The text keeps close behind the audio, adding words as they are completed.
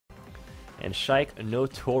and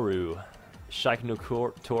ShikeNotoru.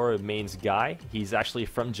 ShikeNotoru mains guy. He's actually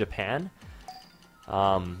from Japan.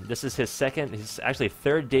 This is his actually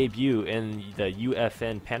third debut in the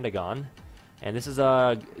UFN Pandagon, and this is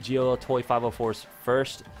GOL TOI504's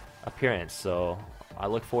first appearance. So I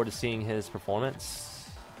look forward to seeing his performance.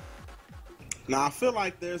 Now I feel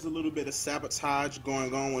like there's a little bit of sabotage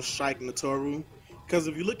going on with ShikeNotoru, because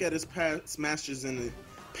if you look at his past matches in the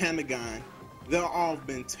Pandagon, they've all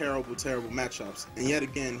been terrible, terrible matchups. And yet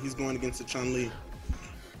again, he's going against the Chun-Li.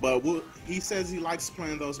 But he says he likes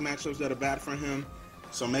playing those matchups that are bad for him.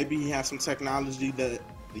 So maybe he has some technology that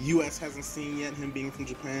the U.S. hasn't seen yet, him being from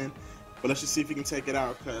Japan. But let's just see if he can take it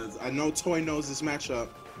out, because I know Toy knows this matchup.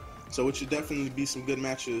 So it should definitely be some good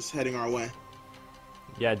matches heading our way.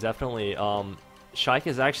 Yeah, definitely. Shike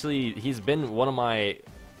is actually, he's been one of my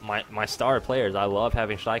star players. I love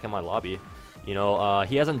having Shike in my lobby. You know,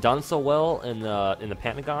 he hasn't done so well in the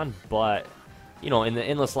Pandagon, but you know, in the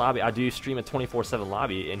endless lobby, I do stream a 24/7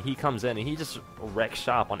 lobby, and he comes in and he just wrecks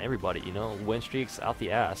shop on everybody. You know, win streaks out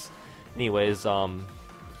the ass. Anyways, I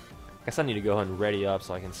guess I need to go ahead and ready up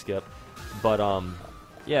so I can skip. But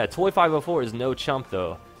yeah, TOI504 is no chump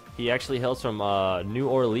though. He actually hails from New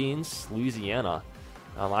Orleans, Louisiana.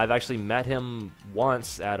 I've actually met him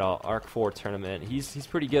once at a Arc 4 tournament. He's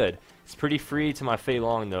pretty good. It's pretty free to my Fei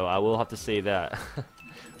Long though, I will have to say that.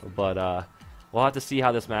 But we'll have to see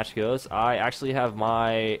how this match goes. I actually have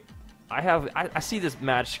I see this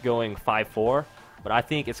match going 5-4, but I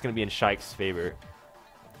think it's going to be in Shike's favor.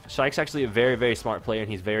 Shike's actually a very, very smart player,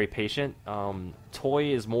 and he's very patient.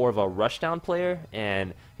 Toy is more of a rushdown player,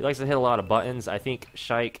 and he likes to hit a lot of buttons. I think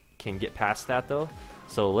Shike can get past that though.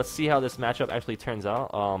 So let's see how this matchup actually turns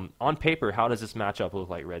out. On paper, how does this matchup look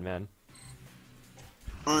like, Redman?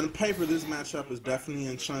 On paper, this matchup is definitely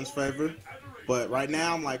in Chun's favor. But right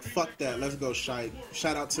now, I'm like, fuck that. Let's go, Shike.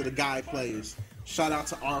 Shout out to the guy players. Shout out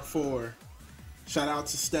to R4. Shout out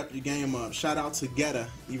to Step Your Game Up. Shout out to Geta,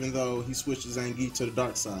 even though he switched his Zangief to the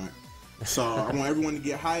dark side. So I want everyone to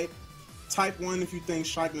get hype. Type 1 if you think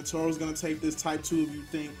ShikeNotoru is going to take this. Type 2 if you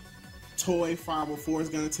think TOI504 is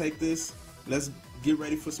going to take this. Let's get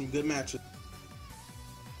ready for some good matches.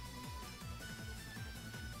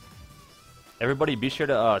 Everybody be sure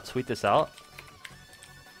to tweet this out.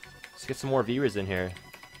 Let's get some more viewers in here.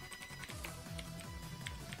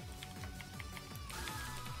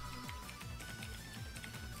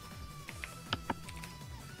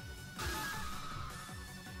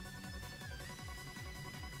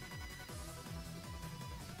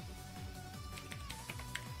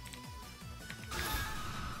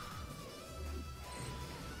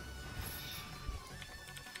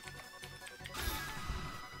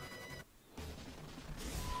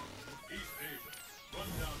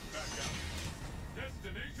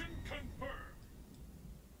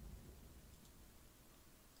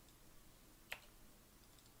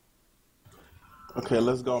 Okay,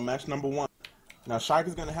 let's go. Match number 1. Now, Shike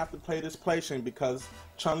is going to have to play this patient because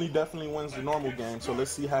Chun-Li definitely wins the normal game. So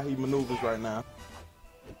let's see how he maneuvers right now.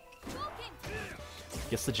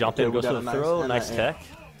 Gets the jump in, goes for the throw. Nice tech.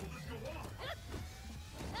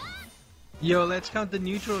 Yo, let's count the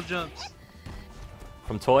neutral jumps.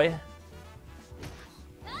 From Toy.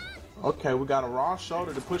 Okay, we got a raw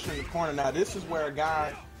shoulder to push in the corner. Now, this is where a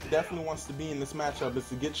guy definitely wants to be in this matchup, is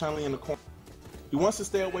to get Chun-Li in the corner. He wants to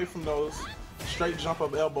stay away from those straight jump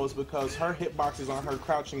up elbows because her hitboxes on her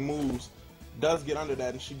crouching moves does get under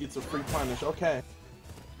that and she gets a free punish. Okay.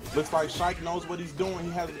 Looks like Shike knows what he's doing.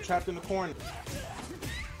 He has him trapped in the corner.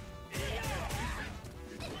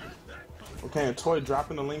 Okay, and Toy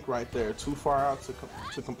dropping the link right there. Too far out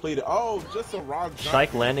to complete it. Oh, just a raw jump.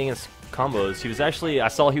 Shike landing his combos. He was actually, I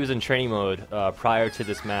saw he was in training mode prior to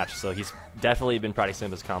this match, so he's definitely been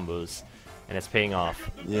practicing his combos, and it's paying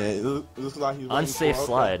off. Yeah, it looks like he's unsafe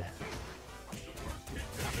slide.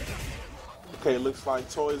 Okay, looks like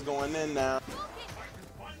Toy's going in now.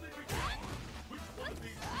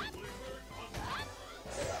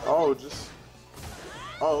 Oh,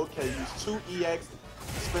 okay, use 2 EX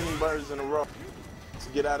spinning birds in a row to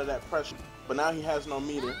get out of that pressure. But now he has no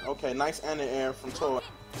meter. Okay, nice anti-air from Toy.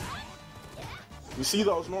 You see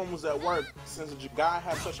those normals that work, since the guy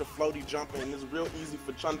has such a floaty jump in, it's real easy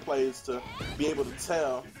for Chun players to be able to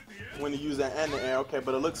tell when to use that anti-air. Okay,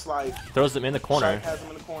 but it looks like throws them in the corner. Shike has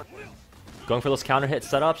him in the corner. Going for those counter hit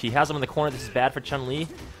setups. He has him in the corner. This is bad for Chun-Li.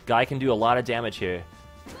 Guy can do a lot of damage here.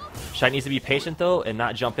 Shike needs to be patient though and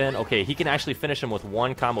not jump in. Okay, he can actually finish him with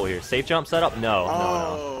one combo here. Safe jump setup?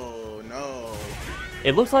 No. No.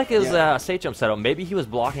 It looks like it was a safe jump setup. Maybe he was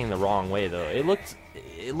blocking the wrong way though. It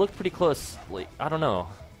looked pretty close. Like, I don't know.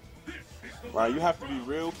 Right, you have to be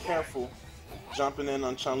real careful jumping in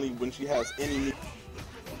on Chun-Li when she has any need.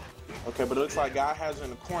 Okay, but it looks like Guy has her in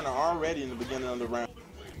the corner already in the beginning of the round.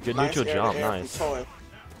 Good Nice neutral jump, air nice. from Toi.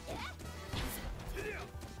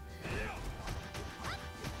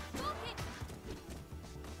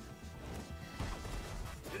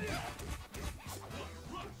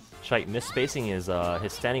 Shike misspacing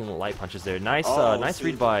his standing light punches there. Nice, Oh, nice see.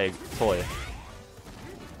 read by Toi.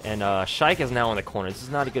 And Shike is now in the corner. This is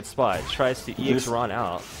not a good spot. Tries to EX run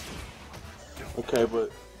out. Okay,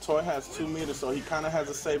 but Toi has 2 meters, so he kind of has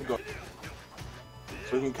a safe go.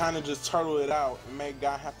 So he can kind of just turtle it out and make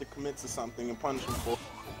Guy have to commit to something and punish him for it.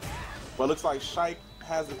 But it looks like Shike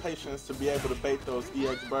has the patience to be able to bait those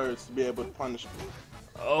EX birds to be able to punish him.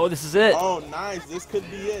 Oh, this is it. Oh, nice. This could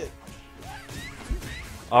be it.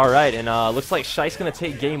 All right, and looks like Shike's gonna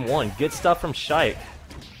take game 1. Good stuff from Shike.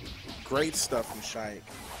 Great stuff from Shike.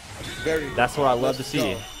 Very good. That's what I love to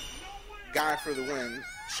see. Go. Guy for the win.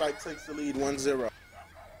 Shike takes the lead 1-0.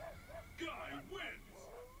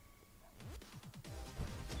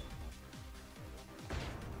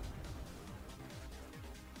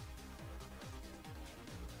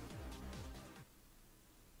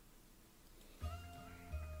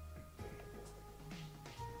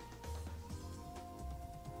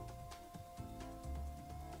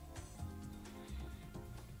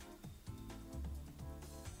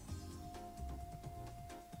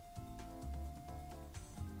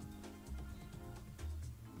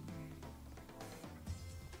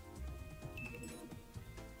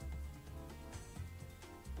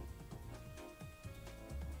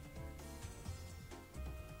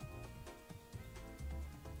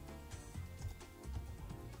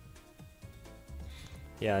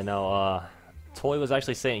 Yeah, no, Toi was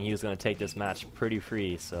actually saying he was going to take this match pretty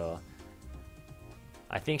free, so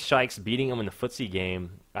I think Shike's beating him in the footsie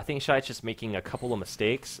game. I think Shike's just making a couple of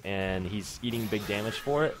mistakes, and he's eating big damage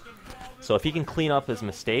for it. So if he can clean up his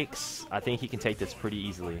mistakes, I think he can take this pretty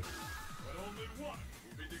easily.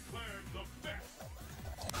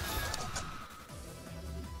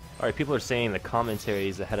 Alright, people are saying the commentary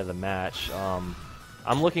is ahead of the match. I'm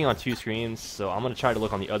looking on 2 screens, so I'm going to try to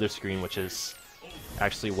look on the other screen, which is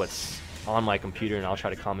actually what's on my computer, and I'll try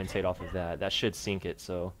to commentate off of that. That should sync it,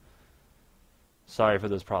 so sorry for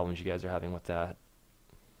those problems you guys are having with that.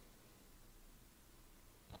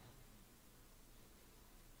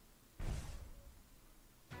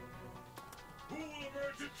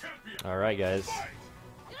 Alright, guys.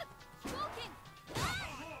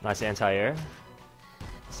 Nice anti-air.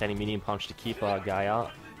 Standing medium punch to keep Guy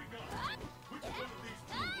out.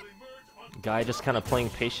 Guy just kind of playing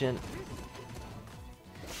patient.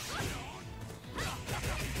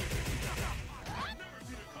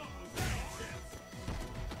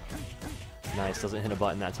 Nice, doesn't hit a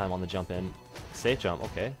button that time on the jump in. Safe jump,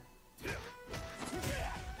 okay.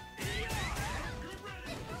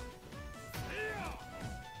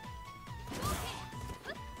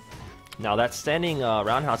 Now that standing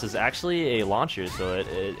roundhouse is actually a launcher, so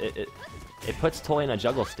it puts Toi in a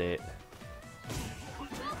juggle state.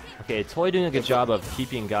 Okay, Toi doing a good job of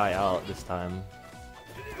keeping Guy out this time.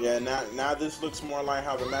 Yeah, now this looks more like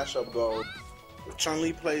how the matchup goes. If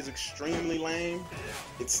Chun-Li plays extremely lame,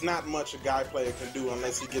 it's not much a Guy player can do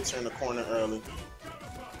unless he gets her in the corner early.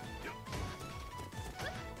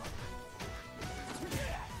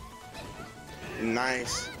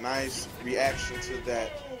 Nice reaction to that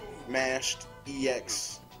mashed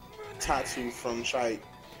EX tattoo from Shike.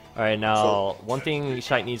 Alright, now, one thing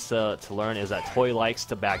Shike needs to learn is that Toi likes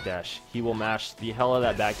to backdash. He will mash the hell out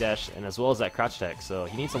of that backdash, and as well as that crouch tech, so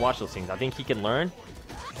he needs to watch those things. I think he can learn.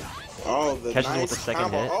 Oh, the Catches him nice with the second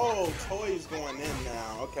combo. hit. Oh, Toy's going in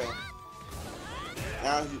now. Okay.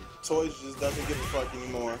 Now Toy just doesn't give a fuck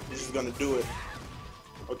anymore. He's just gonna do it.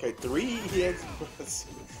 Okay, 3 EX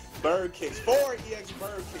bird kicks, 4 EX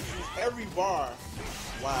bird kicks. Use every bar.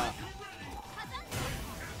 Wow.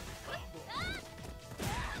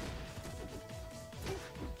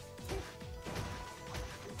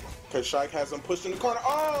 Okay, Shike has him pushed in the corner.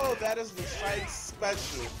 Oh, that is the Shike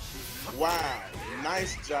special. Wow.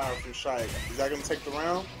 Nice job from Shike. Is that going to take the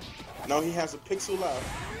round? No, he has a pixel left.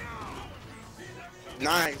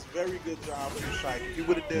 Nice. Very good job from Shike. If he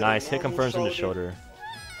would have did Nice, a hit normal confirms in the shoulder.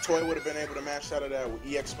 Toi would have been able to match out of that with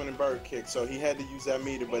EX spinning bird kick, so he had to use that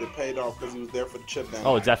meter, but it paid off because he was there for the chip down.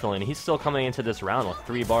 Oh, definitely. And he's still coming into this round with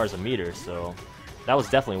 3 bars a meter, so that was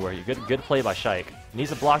definitely worth it. Good play by Shike. He needs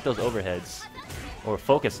to block those overheads, or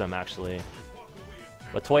focus them, actually.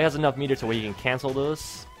 But Toi has enough meter to where he can cancel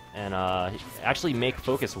those, and actually make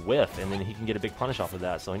focus whiff, and then he can get a big punish off of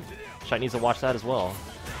that. So Shike needs to watch that as well.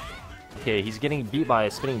 Okay, he's getting beat by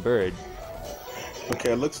a spinning bird.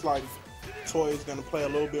 Okay, it looks like Toy is going to play a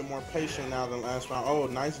little bit more patient now than last round. Oh,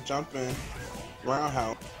 nice jump in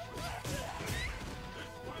roundhouse.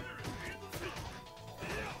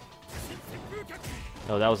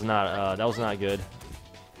 No, that was not good.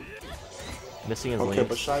 Missing his Okay, links.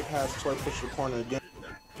 but Shike has Toy push the corner again.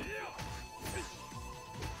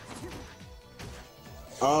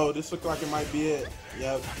 Oh, this looks like it might be it.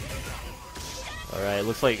 Yep. All right,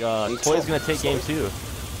 looks like Toy's gonna take game 2.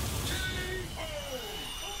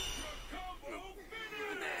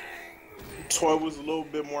 Toy was a little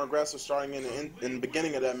bit more aggressive starting in the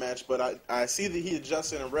beginning of that match, but I see that he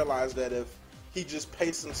adjusted and realized that if he just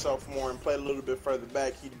paced himself more and played a little bit further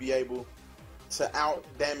back, he'd be able to out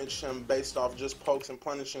damage him based off just pokes and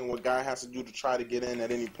punishing what Guy has to do to try to get in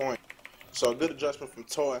at any point. So a good adjustment from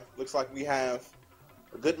Toy. Looks like we have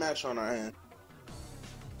a good match on our hand.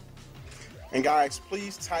 And guys,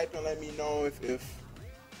 please type and let me know if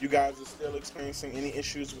you guys are still experiencing any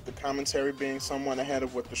issues with the commentary being somewhat ahead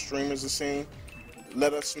of what the streamers are seeing.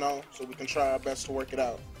 Let us know so we can try our best to work it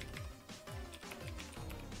out.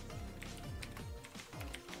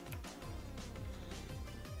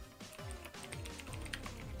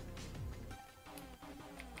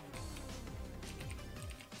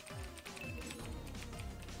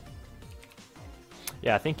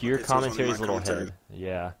 Yeah, I think your Okay, so it's commentary is a only little my commentary. ahead.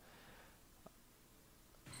 Yeah.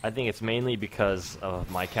 I think it's mainly because of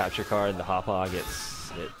my capture card, the hop hog. It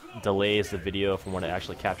delays the video from when it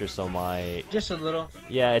actually captures, so my... Just a little.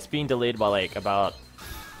 Yeah, it's being delayed by like about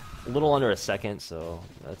a little under a second, so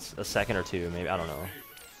that's a second or two, maybe, I don't know.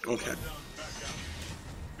 Okay.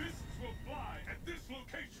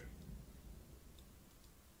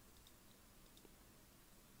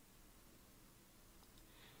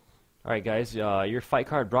 Alright guys, your fight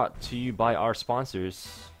card brought to you by our sponsors.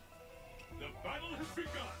 The battle has begun.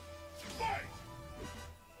 Fight!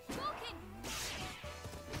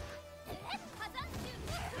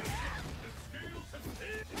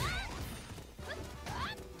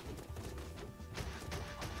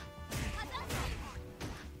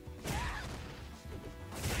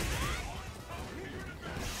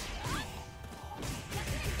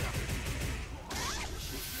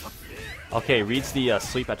 Okay, reads the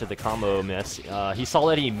sweep after the combo miss. He saw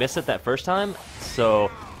that he missed it that first time, so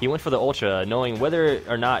he went for the ultra, knowing whether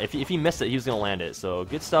or not, if he missed it, he was going to land it. So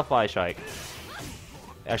good stuff by Shike.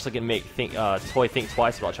 Actually can make Toy think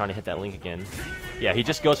twice about trying to hit that link again. Yeah, he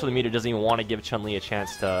just goes for the meter, doesn't even want to give Chun-Li a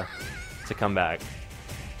chance to come back.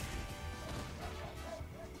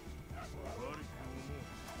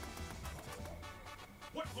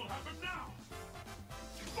 What will happen now?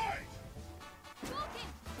 Fight!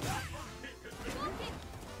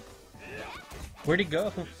 Where'd he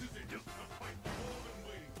go?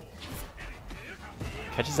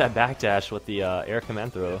 Catches that backdash with the air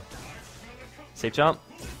command throw. Safe jump.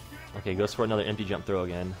 Okay, goes for another empty jump throw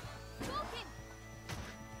again.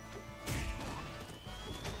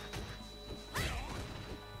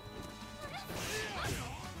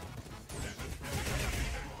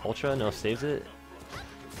 Ultra, no, saves it.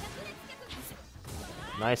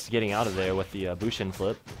 Nice getting out of there with the Bushin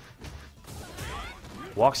flip.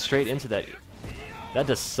 Walks straight into that. That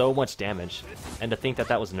does so much damage. And to think that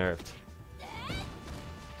that was nerfed.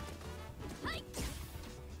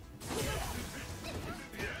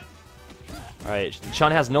 Alright,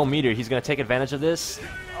 Chun has no meter. He's going to take advantage of this.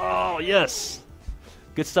 Oh, yes!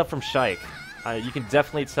 Good stuff from Shike. You can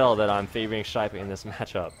definitely tell that I'm favoring Shike in this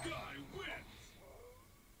matchup.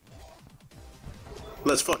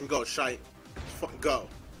 Let's fucking go, Shite. Let's fucking go.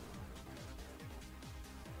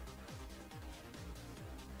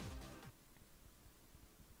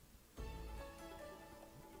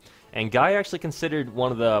 And Guy actually considered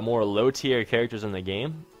one of the more low-tier characters in the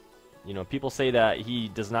game. You know, people say that he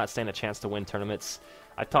does not stand a chance to win tournaments.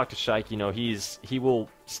 I've talked to Shike, you know, he will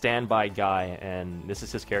stand by Guy, and this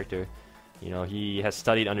is his character. You know, he has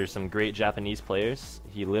studied under some great Japanese players.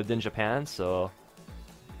 He lived in Japan, so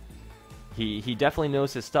he definitely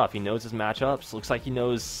knows his stuff. He knows his matchups. Looks like he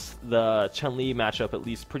knows the Chun-Li matchup at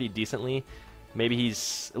least pretty decently. Maybe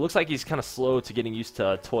it looks like he's kind of slow to getting used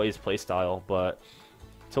to Toy's playstyle, but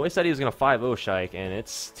Toy said he was going to 5-0 Shike, and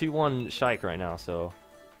it's 2-1 Shike right now, so...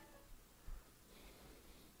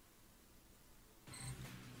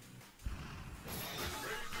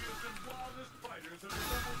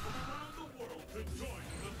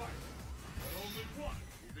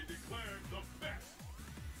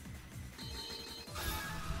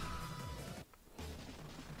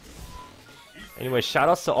 Anyway,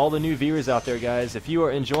 shoutouts to all the new viewers out there, guys. If you are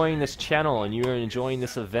enjoying this channel and you are enjoying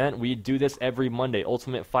this event, we do this every Monday.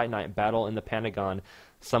 Ultimate Fight Night Battle in the Pandagon.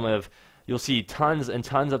 Some of you'll see tons and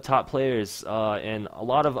tons of top players and a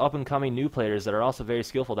lot of up-and-coming new players that are also very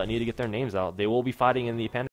skillful that need to get their names out. They will be fighting in the Pandagon.